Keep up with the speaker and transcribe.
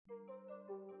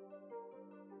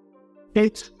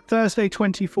It's Thursday,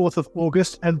 24th of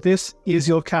August, and this is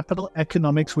your Capital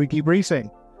Economics Weekly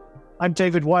Briefing. I'm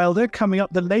David Wilder, coming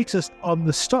up the latest on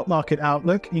the stock market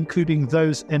outlook, including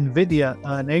those Nvidia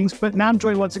earnings, but now I'm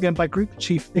joined once again by Group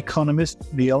Chief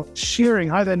Economist Neil Shearing.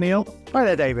 Hi there, Neil. Hi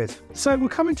there, David. So we're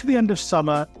coming to the end of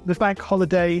summer. The bank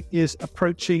holiday is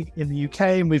approaching in the UK,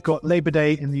 and we've got Labor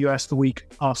Day in the US the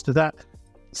week after that.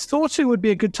 Thought it would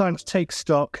be a good time to take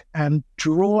stock and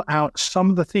draw out some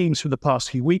of the themes from the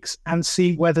past few weeks and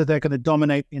see whether they're going to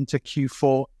dominate into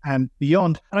Q4 and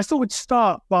beyond. And I thought we'd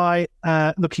start by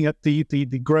looking at the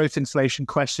growth inflation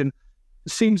question.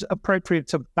 It seems appropriate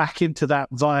to back into that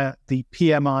via the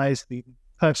PMIs, the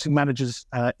Purchasing Managers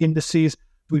Indices.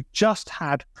 We've just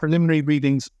had preliminary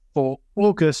readings for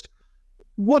August.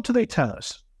 What do they tell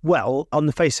us? Well, on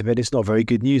the face of it, it's not very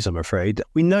good news, I'm afraid.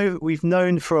 We've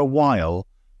known for a while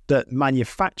that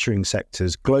manufacturing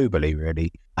sectors globally really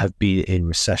have been in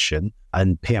recession,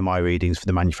 and PMI readings for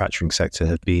the manufacturing sector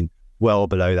have been well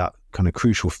below that kind of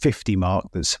crucial 50 mark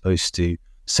that's supposed to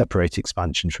separate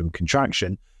expansion from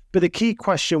contraction. But the key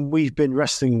question we've been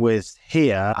wrestling with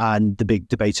here, and the big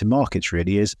debate in markets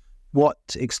really, is what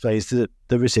explains the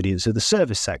resilience of the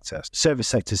service sector. Service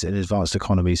sectors in advanced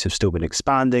economies have still been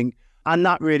expanding, and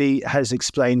that really has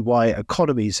explained why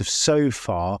economies have so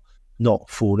far not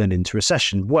fallen into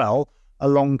recession. Well,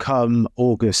 along come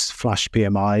August flash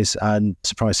PMIs, and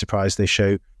surprise, surprise, they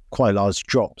show quite large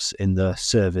drops in the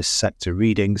service sector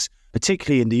readings,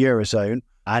 particularly in the Eurozone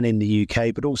and in the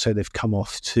UK, but also they've come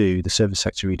off too. The service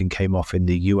sector reading came off in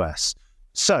the US.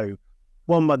 So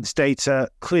 1 month's data,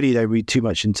 clearly they read too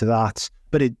much into that,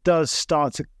 but it does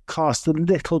start to cast a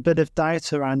little bit of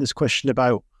doubt around this question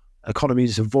about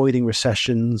economies avoiding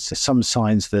recessions, some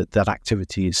signs that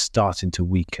activity is starting to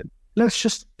weaken. Let's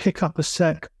just pick up a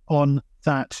sec on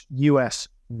that US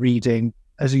reading.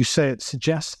 As you say, it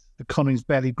suggests the economy's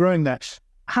barely growing there.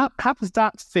 How does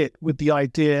that fit with the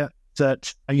idea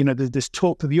that, there's this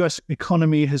talk that the US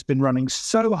economy has been running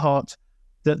so hot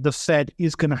that the Fed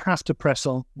is going to have to press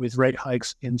on with rate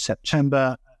hikes in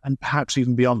September and perhaps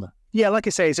even beyond that? Yeah, like I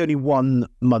say, it's only 1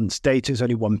 month's data. It's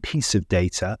only one piece of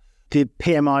data. The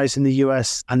PMIs in the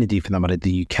US, and indeed for that matter,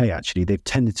 the UK actually, they've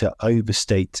tended to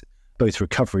overstate both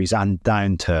recoveries and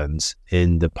downturns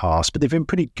in the past, but they've been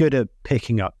pretty good at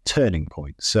picking up turning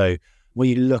points. So when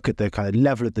you look at the kind of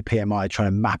level of the PMI, trying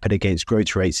to map it against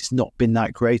growth rates, it's not been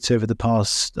that great over the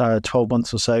past 12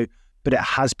 months or so, but it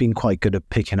has been quite good at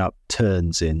picking up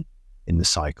turns in the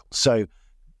cycle. So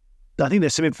I think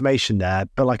there's some information there,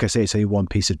 but like I say, it's only one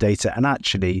piece of data. And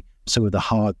actually, some of the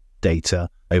hard data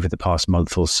over the past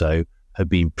month or so have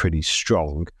been pretty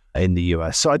strong in the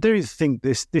US. So I do think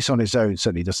this on its own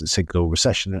certainly doesn't signal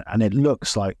recession. And it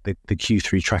looks like the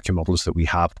Q3 tracking models that we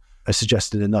have are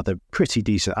suggesting another pretty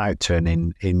decent outturn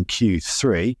in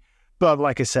Q3. But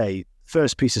like I say,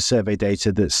 first piece of survey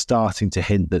data that's starting to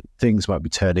hint that things might be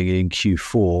turning in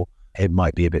Q4, it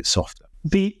might be a bit softer.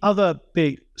 The other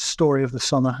big story of the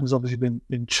summer has obviously been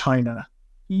in China.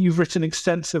 You've written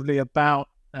extensively about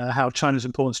how China's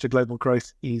importance to global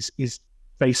growth is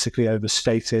basically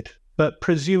overstated. But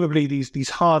presumably these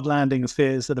hard landing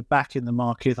fears that are back in the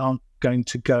market aren't going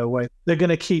to go away. They're going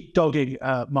to keep dogging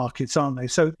markets, aren't they?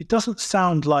 So it doesn't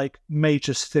sound like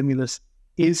major stimulus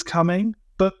is coming.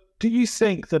 But do you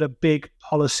think that a big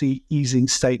policy easing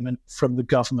statement from the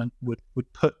government would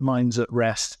put minds at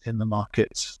rest in the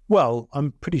markets? Well,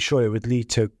 I'm pretty sure it would lead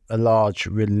to a large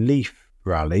relief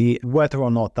rally. Whether or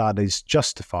not that is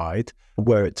justified,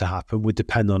 were it to happen, would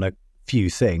depend on a few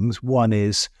things. One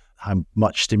is how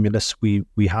much stimulus we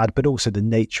had, but also the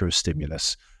nature of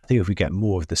stimulus. I think if we get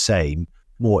more of the same,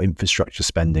 more infrastructure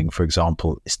spending, for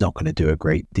example, it's not going to do a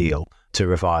great deal to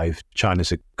revive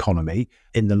China's economy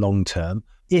in the long term.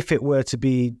 If it were to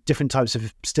be different types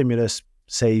of stimulus,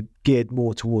 say, geared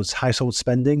more towards household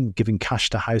spending, giving cash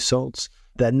to households,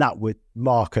 then that would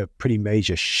mark a pretty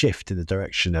major shift in the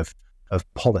direction of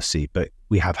policy. But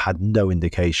we have had no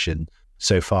indication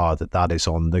so far that is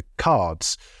on the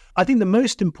cards. I think the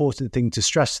most important thing to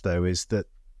stress, though, is that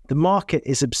the market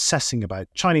is obsessing about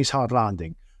Chinese hard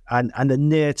landing and the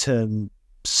near-term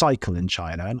cycle in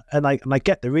China. And I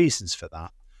get the reasons for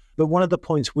that. But one of the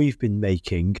points we've been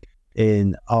making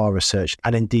in our research,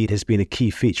 and indeed has been a key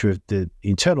feature of the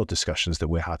internal discussions that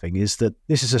we're having, is that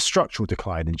this is a structural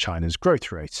decline in China's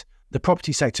growth rate. The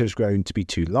property sector has grown to be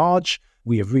too large.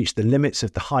 We have reached the limits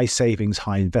of the high savings,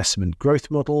 high investment growth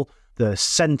model. The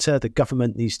centre, the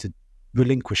government, needs to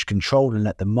relinquish control and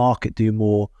let the market do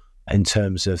more in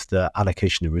terms of the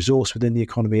allocation of resource within the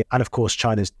economy. And of course,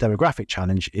 China's demographic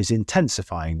challenge is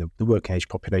intensifying, the working age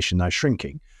population now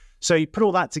shrinking. So you put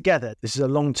all that together, this is a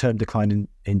long-term decline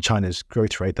in China's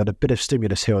growth rate that a bit of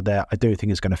stimulus here or there I don't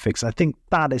think is going to fix. I think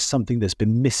that is something that's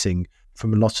been missing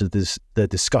from a lot of the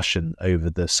discussion over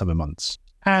the summer months.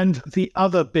 And the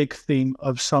other big theme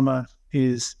of summer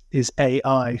is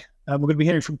AI. We're going to be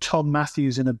hearing from Tom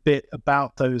Mathews in a bit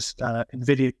about those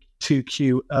Nvidia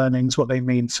 2Q earnings, what they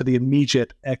mean for the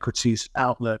immediate equities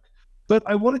outlook. But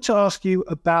I wanted to ask you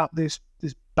about this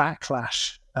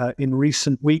backlash in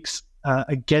recent weeks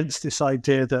against this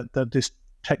idea that this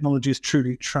technology is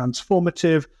truly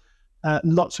transformative.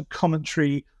 Lots of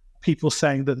commentary, people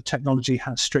saying that the technology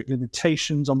has strict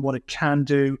limitations on what it can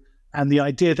do, and the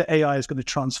idea that AI is going to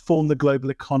transform the global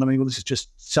economy. Well, this is just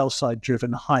sell-side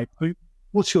driven hype.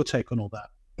 What's your take on all that?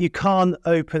 You can't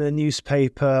open a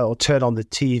newspaper or turn on the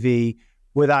TV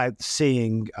without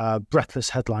seeing breathless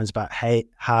headlines about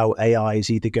how AI is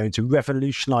either going to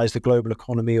revolutionize the global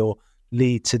economy or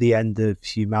lead to the end of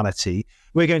humanity.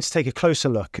 We're going to take a closer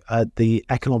look at the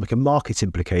economic and market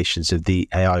implications of the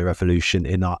AI revolution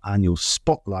in our annual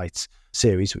Spotlight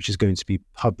series, which is going to be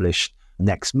published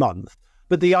next month.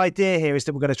 But the idea here is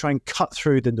that we're going to try and cut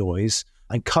through the noise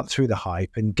and cut through the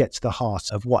hype and get to the heart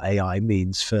of what AI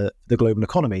means for the global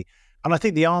economy. And I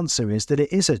think the answer is that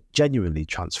it is a genuinely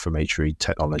transformatory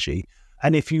technology.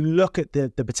 And if you look at the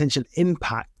potential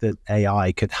impact that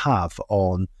AI could have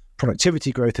on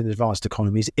productivity growth in advanced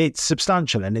economies, it's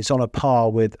substantial and it's on a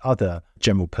par with other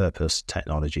general purpose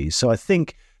technologies. So I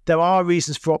think there are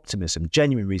reasons for optimism,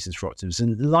 genuine reasons for optimism.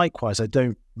 And likewise, I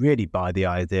don't really buy the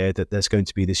idea that there's going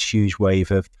to be this huge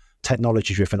wave of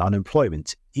technology-driven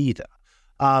unemployment either.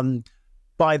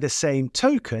 By the same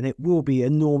token, it will be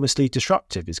enormously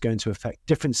disruptive. It's going to affect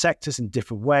different sectors in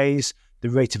different ways.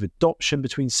 The rate of adoption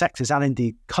between sectors and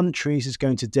indeed countries is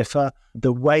going to differ.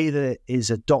 The way that it is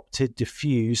adopted,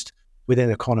 diffused within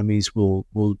economies will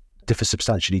differ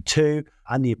substantially too.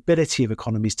 And the ability of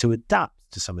economies to adapt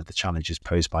to some of the challenges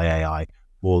posed by AI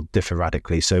will differ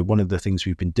radically. So one of the things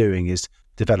we've been doing is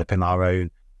developing our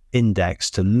own index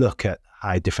to look at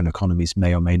how different economies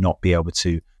may or may not be able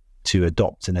to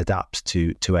adopt and adapt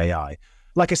to AI.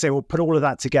 Like I say, we'll put all of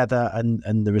that together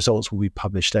and the results will be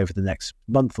published over the next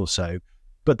month or so.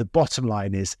 But the bottom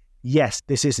line is, yes,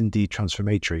 this is indeed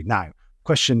transformatory. Now,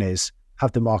 question is,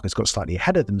 have the markets got slightly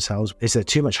ahead of themselves? Is there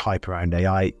too much hype around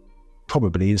AI?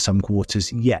 Probably in some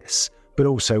quarters, yes. But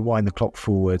also wind the clock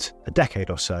forward a decade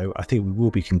or so, I think we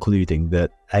will be concluding that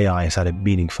AI has had a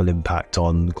meaningful impact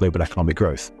on global economic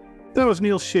growth. That was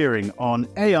Neil Shearing on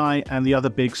AI and the other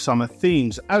big summer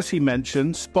themes. As he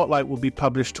mentioned, Spotlight will be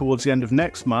published towards the end of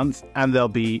next month, and there'll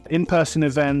be in-person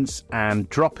events and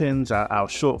drop-ins, our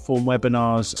short-form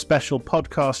webinars, special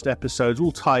podcast episodes,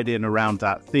 all tied in around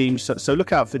that theme. So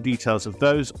look out for details of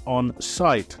those on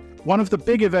site. One of the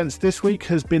big events this week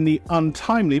has been the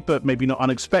untimely, but maybe not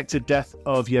unexpected, death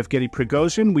of Yevgeny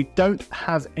Prigozhin. We don't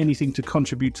have anything to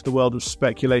contribute to the world of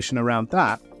speculation around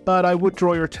that, but I would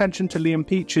draw your attention to Liam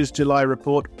Peach's July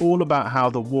report all about how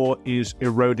the war is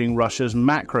eroding Russia's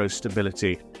macro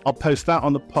stability. I'll post that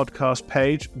on the podcast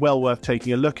page, well worth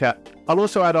taking a look at. I'll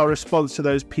also add our response to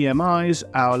those PMIs,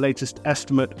 our latest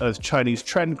estimate of Chinese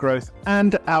trend growth,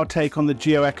 and our take on the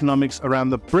geoeconomics around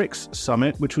the BRICS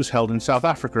summit, which was held in South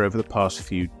Africa over the past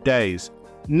few days.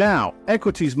 Now,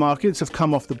 equities markets have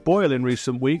come off the boil in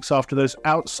recent weeks after those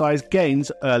outsized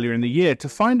gains earlier in the year. To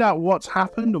find out what's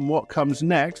happened and what comes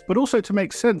next, but also to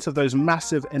make sense of those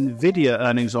massive Nvidia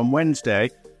earnings on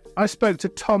Wednesday, I spoke to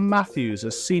Tom Mathews,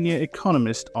 a senior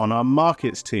economist on our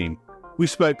markets team. We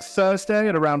spoke Thursday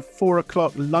at around 4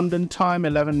 o'clock London time,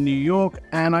 11 New York,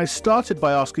 and I started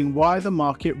by asking why the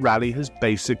market rally has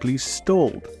basically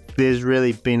stalled. There's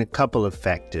really been a couple of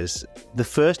factors. The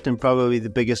first and probably the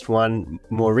biggest one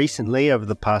more recently over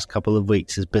the past couple of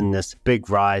weeks has been this big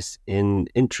rise in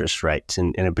interest rates,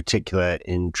 and in particular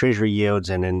in treasury yields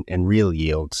and in real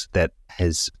yields, that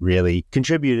has really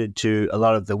contributed to a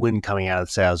lot of the wind coming out of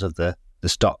sales of the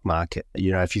stock market.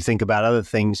 You know, if you think about other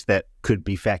things that could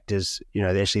be factors, you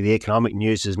know, actually the economic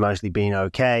news has mostly been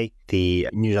okay. The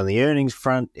news on the earnings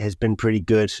front has been pretty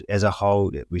good as a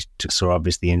whole. We saw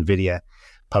obviously Nvidia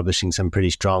publishing some pretty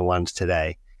strong ones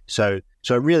today. So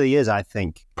it really is, I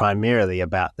think, primarily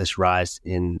about this rise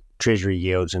in treasury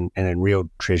yields and in real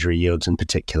treasury yields in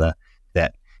particular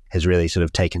that has really sort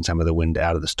of taken some of the wind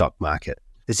out of the stock market.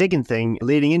 The second thing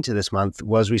leading into this month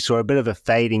was we saw a bit of a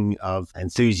fading of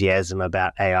enthusiasm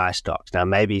about AI stocks. Now,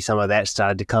 maybe some of that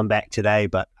started to come back today,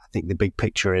 but I think the big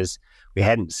picture is we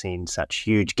hadn't seen such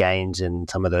huge gains in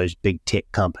some of those big tech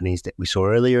companies that we saw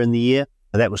earlier in the year.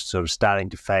 That was sort of starting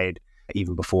to fade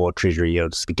even before treasury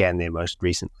yields began their most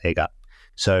recent leg up.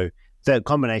 So the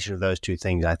combination of those two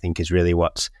things, I think, is really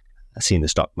what's seen the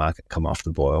stock market come off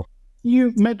the boil.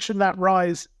 You mentioned that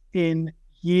rise in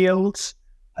yields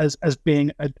as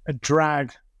being a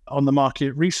drag on the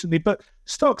market recently, but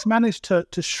stocks managed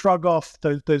to shrug off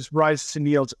those rises in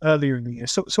yields earlier in the year.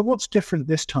 So what's different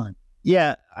this time?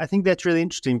 Yeah, I think that's really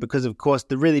interesting because, of course,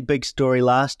 the really big story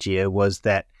last year was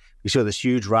that we saw this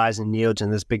huge rise in yields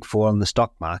and this big fall in the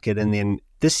stock market. And then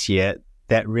this year,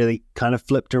 that really kind of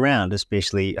flipped around,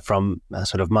 especially from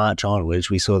sort of March onwards.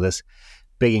 We saw this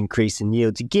big increase in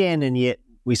yields again, and yet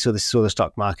we saw the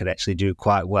stock market actually do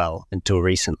quite well until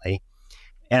recently.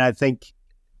 And I think,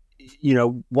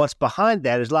 what's behind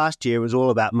that is last year was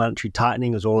all about monetary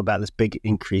tightening. It was all about this big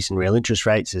increase in real interest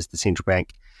rates as the central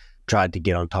bank tried to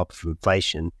get on top of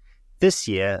inflation. This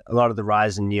year, a lot of the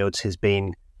rise in yields has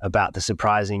been about the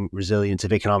surprising resilience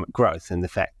of economic growth and the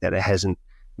fact that it hasn't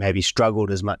maybe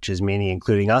struggled as much as many,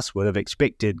 including us, would have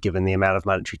expected given the amount of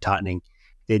monetary tightening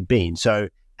there'd been. So,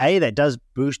 that does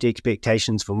boost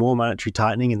expectations for more monetary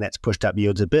tightening, and that's pushed up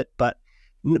yields a bit, but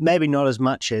maybe not as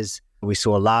much as we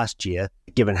saw last year,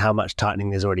 given how much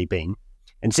tightening there's already been.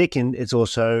 And second, it's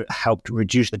also helped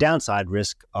reduce the downside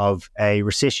risk of a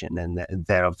recession, and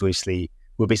that obviously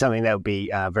would be something that would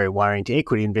be very worrying to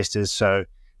equity investors. So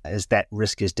as that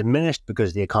risk is diminished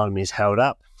because the economy is held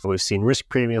up, we've seen risk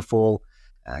premium fall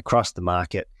across the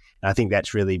market. And I think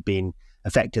that's really been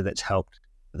a factor that's helped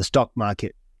the stock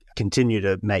market continue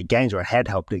to make gains, or it had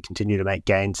helped it continue to make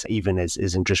gains even as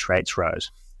interest rates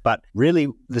rose. But really,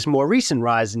 this more recent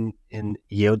rise in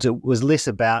yields, it was less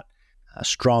about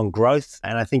strong growth,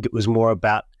 and I think it was more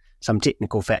about some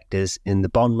technical factors in the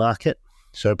bond market.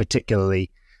 So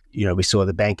particularly, we saw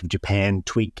the Bank of Japan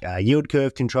tweak yield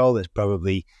curve control. That's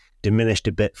probably diminished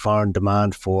a bit foreign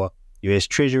demand for US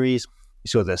treasuries. We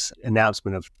saw this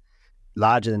announcement of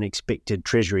larger than expected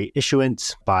treasury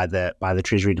issuance by the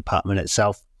Treasury Department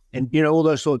itself. And, all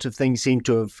those sorts of things seem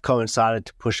to have coincided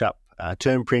to push up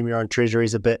term premium on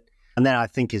treasuries a bit. And that, I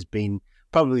think, has been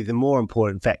probably the more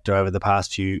important factor over the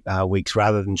past few weeks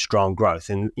rather than strong growth.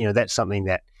 And, that's something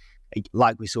that,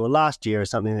 like we saw last year, is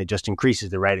something that just increases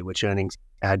the rate at which earnings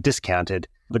are discounted,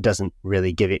 but doesn't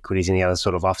really give equities any other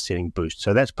sort of offsetting boost.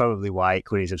 So that's probably why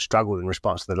equities have struggled in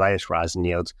response to the latest rise in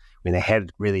yields when they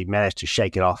had really managed to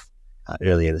shake it off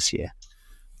earlier this year.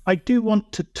 I do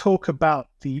want to talk about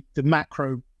the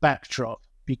macro backdrop,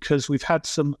 because we've had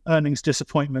some earnings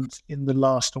disappointments in the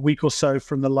last week or so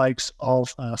from the likes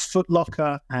of Foot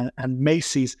Locker and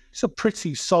Macy's. Some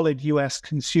pretty solid US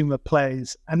consumer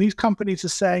plays. And these companies are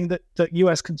saying that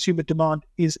US consumer demand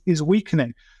is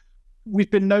weakening.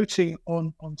 We've been noting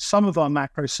on some of our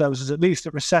macro services, at least,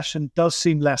 that recession does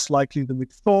seem less likely than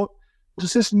we'd thought.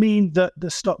 Does this mean that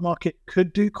the stock market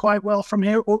could do quite well from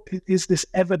here? Or is this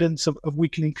evidence of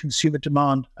weakening consumer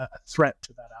demand a threat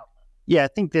to that outlook? Yeah, I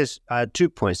think there's 2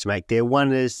 points to make there.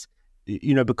 One is,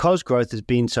 because growth has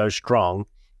been so strong,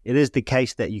 it is the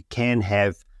case that you can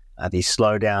have these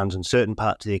slowdowns in certain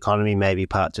parts of the economy, maybe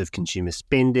parts of consumer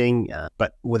spending,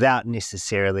 but without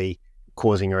necessarily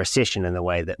causing a recession in the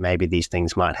way that maybe these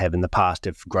things might have in the past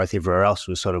if growth everywhere else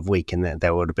was sort of weak, and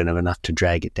that would have been enough to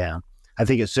drag it down. I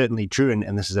think it's certainly true,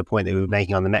 and this is a point that we were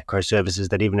making on the macro services,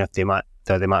 that even if there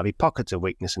might be pockets of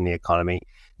weakness in the economy,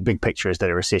 the big picture is that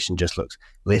a recession just looks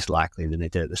less likely than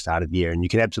it did at the start of the year. And you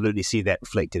can absolutely see that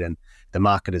reflected in the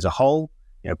market as a whole.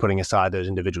 Putting aside those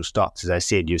individual stocks, as I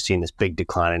said, you've seen this big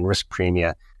decline in risk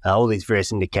premia, all these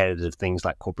various indicators of things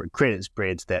like corporate credit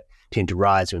spreads that tend to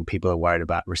rise when people are worried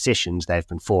about recessions. They've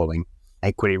been falling.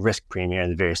 Equity risk premia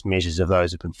and the various measures of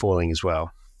those have been falling as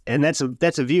well. And that's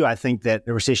a view, I think, that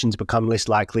the recession's become less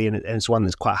likely, and it's one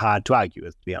that's quite hard to argue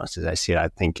with, to be honest. As I said, I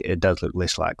think it does look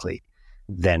less likely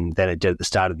than it did at the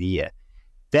start of the year.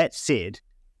 That said,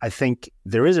 I think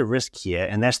there is a risk here,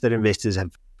 and that's that investors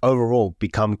have overall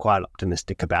become quite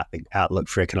optimistic about the outlook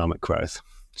for economic growth.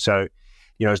 So,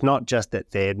 it's not just that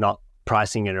they're not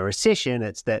pricing in a recession,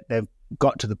 it's that they've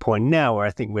got to the point now where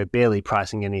I think we're barely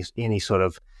pricing any sort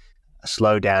of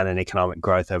slowdown in economic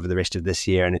growth over the rest of this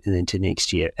year and into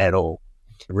next year at all.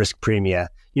 Risk premia,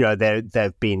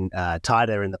 they've been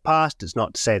tighter in the past. It's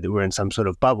not to say that we're in some sort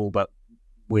of bubble, but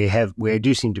we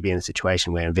do seem to be in a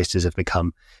situation where investors have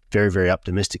become very, very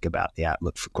optimistic about the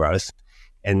outlook for growth.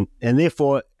 And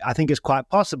therefore, I think it's quite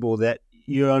possible that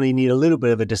you only need a little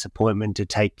bit of a disappointment to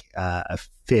take a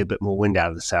fair bit more wind out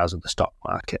of the sails of the stock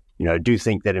market. I do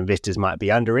think that investors might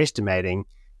be underestimating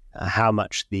how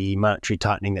much the monetary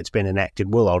tightening that's been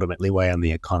enacted will ultimately weigh on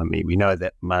the economy. We know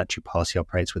that monetary policy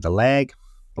operates with a lag.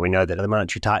 We know that the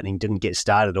monetary tightening didn't get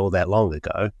started all that long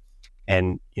ago.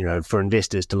 And, for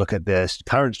investors to look at the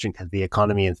current strength of the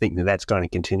economy and think that that's going to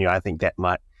continue, I think that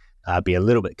might be a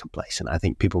little bit complacent. I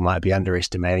think people might be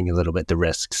underestimating a little bit the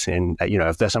risks. And,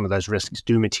 if some of those risks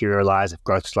do materialize, if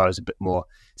growth slows a bit more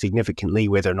significantly,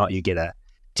 whether or not you get a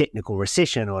technical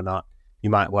recession or not, you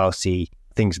might well see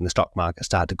things in the stock market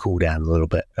start to cool down a little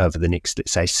bit over the next,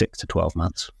 let's say, 6 to 12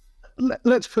 months.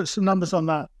 Let's put some numbers on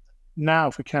that now,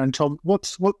 if we can, Tom.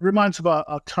 What reminds of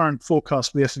our current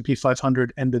forecast for the S&P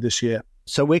 500 end of this year?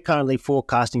 So we're currently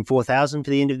forecasting 4,000 for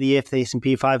the end of the year for the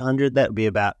S&P 500. That would be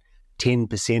about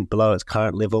 10% below its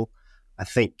current level. I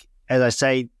think, as I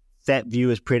say, that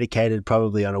view is predicated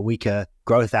probably on a weaker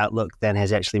growth outlook than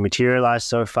has actually materialized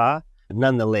so far.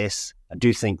 Nonetheless, I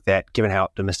do think that given how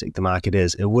optimistic the market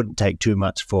is, it wouldn't take too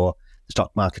much for the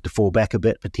stock market to fall back a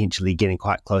bit, potentially getting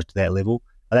quite close to that level.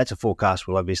 But that's a forecast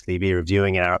we'll obviously be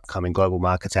reviewing in our upcoming global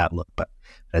markets outlook. But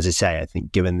as I say, I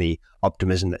think given the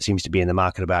optimism that seems to be in the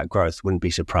market about growth, wouldn't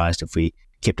be surprised if we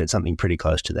kept it something pretty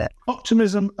close to that.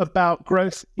 Optimism about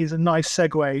growth is a nice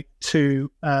segue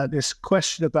to this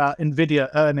question about Nvidia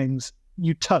earnings.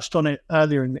 You touched on it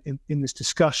earlier in this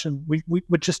discussion. We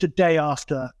were just a day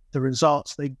after the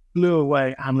results. They blew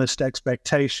away analyst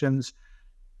expectations.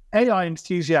 AI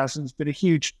enthusiasm has been a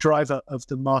huge driver of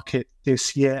the market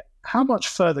this year. How much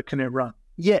further can it run?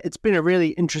 Yeah, it's been a really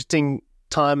interesting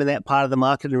time in that part of the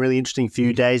market, and a really interesting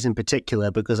few days in particular,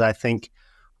 because I think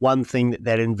one thing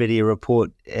that Nvidia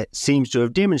report seems to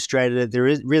have demonstrated, there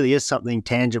really is something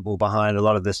tangible behind a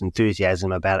lot of this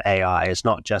enthusiasm about AI. It's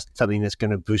not just something that's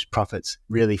going to boost profits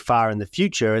really far in the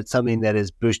future. It's something that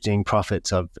is boosting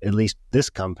profits of at least this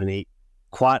company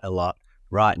quite a lot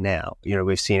right now.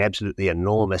 We've seen absolutely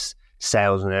enormous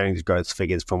sales and earnings growth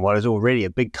figures from what is already a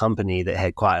big company that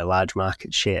had quite a large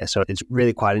market share. So it's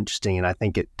really quite interesting, and I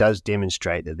think it does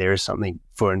demonstrate that there is something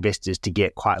for investors to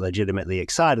get quite legitimately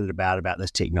excited about this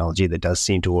technology that does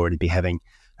seem to already be having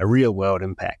a real world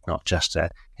impact, not just an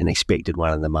expected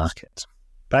one in the market.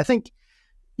 But I think,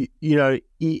 even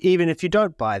if you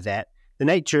don't buy that, the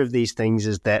nature of these things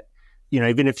is that,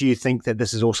 even if you think that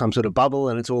this is all some sort of bubble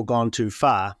and it's all gone too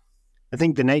far, I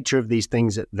think the nature of these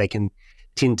things that they can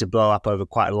tend to blow up over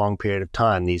quite a long period of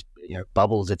time. These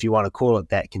bubbles, if you want to call it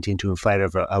that, can tend to inflate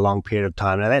over a long period of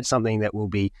time. Now, that's something that we'll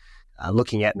be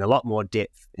looking at in a lot more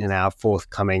depth in our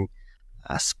forthcoming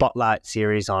Spotlight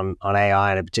series on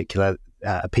AI, and in particular,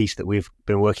 a piece that we've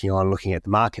been working on looking at the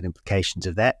market implications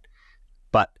of that.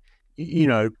 But,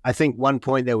 I think one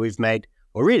point that we've made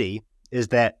already is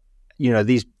that,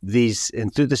 this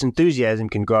enthusiasm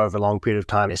can grow over a long period of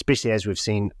time, especially as we've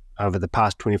seen over the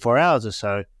past 24 hours or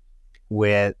so,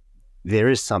 where there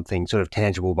is something sort of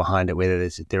tangible behind it, whether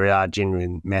there are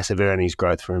genuine massive earnings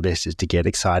growth for investors to get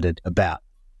excited about.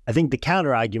 I think the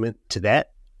counter argument to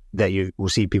that you will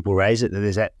see people raise it,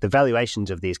 is that the valuations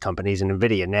of these companies, and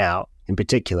Nvidia now in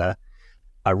particular,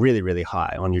 are really, really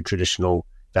high on your traditional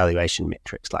valuation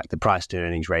metrics, like the price to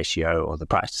earnings ratio or the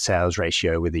price to sales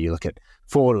ratio, whether you look at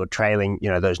forward or trailing,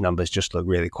 those numbers just look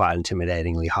really quite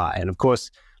intimidatingly high. And of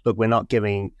course, look, we're not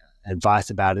giving advice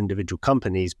about individual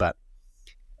companies, but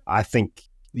I think,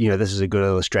 this is a good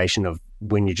illustration of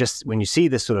when you see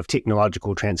this sort of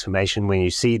technological transformation, when you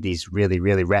see these really,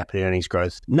 really rapid earnings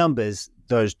growth numbers,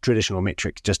 those traditional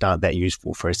metrics just aren't that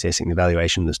useful for assessing the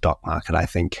valuation of the stock market. I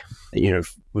think,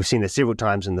 we've seen this several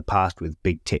times in the past with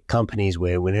big tech companies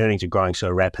where when earnings are growing so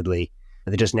rapidly,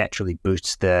 it just naturally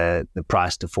boosts the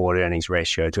price to forward earnings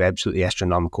ratio to absolutely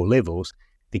astronomical levels.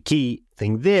 The key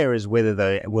thing there is whether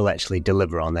they will actually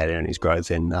deliver on that earnings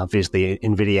growth. And obviously,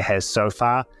 Nvidia has so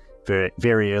far, for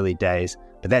very early days.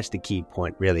 But that's the key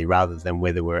point, really, rather than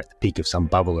whether we're at the peak of some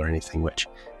bubble or anything, which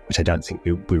I don't think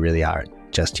we really are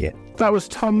just yet. That was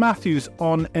Tom Mathews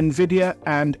on Nvidia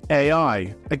and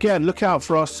AI. Again, look out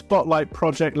for our Spotlight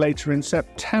project later in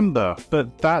September.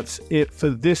 But that's it for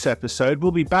this episode.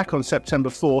 We'll be back on September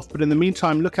 4th. But in the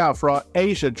meantime, look out for our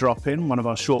Asia drop-in, one of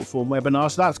our short-form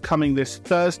webinars. That's coming this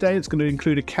Thursday. It's going to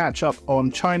include a catch-up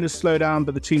on China's slowdown,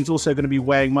 but the team's also going to be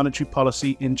weighing monetary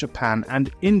policy in Japan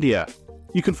and India.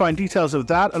 You can find details of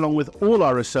that along with all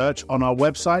our research on our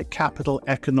website,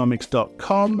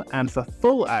 capitaleconomics.com. And for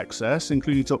full access,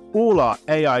 including to all our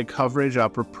AI coverage, our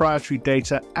proprietary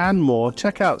data, and more,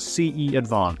 check out CE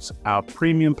Advance, our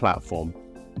premium platform.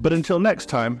 But until next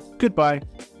time, goodbye.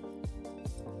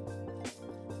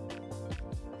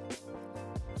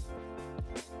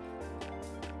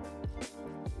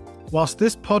 Whilst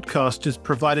this podcast is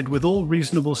provided with all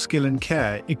reasonable skill and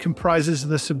care, it comprises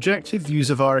the subjective views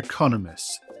of our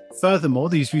economists. Furthermore,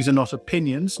 these views are not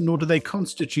opinions, nor do they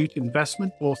constitute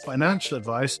investment or financial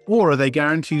advice, or are they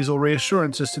guarantees or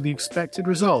reassurances to the expected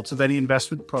results of any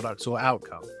investment products or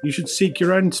outcome. You should seek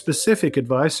your own specific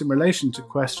advice in relation to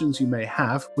questions you may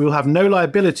have. We will have no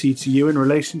liability to you in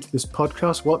relation to this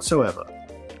podcast whatsoever.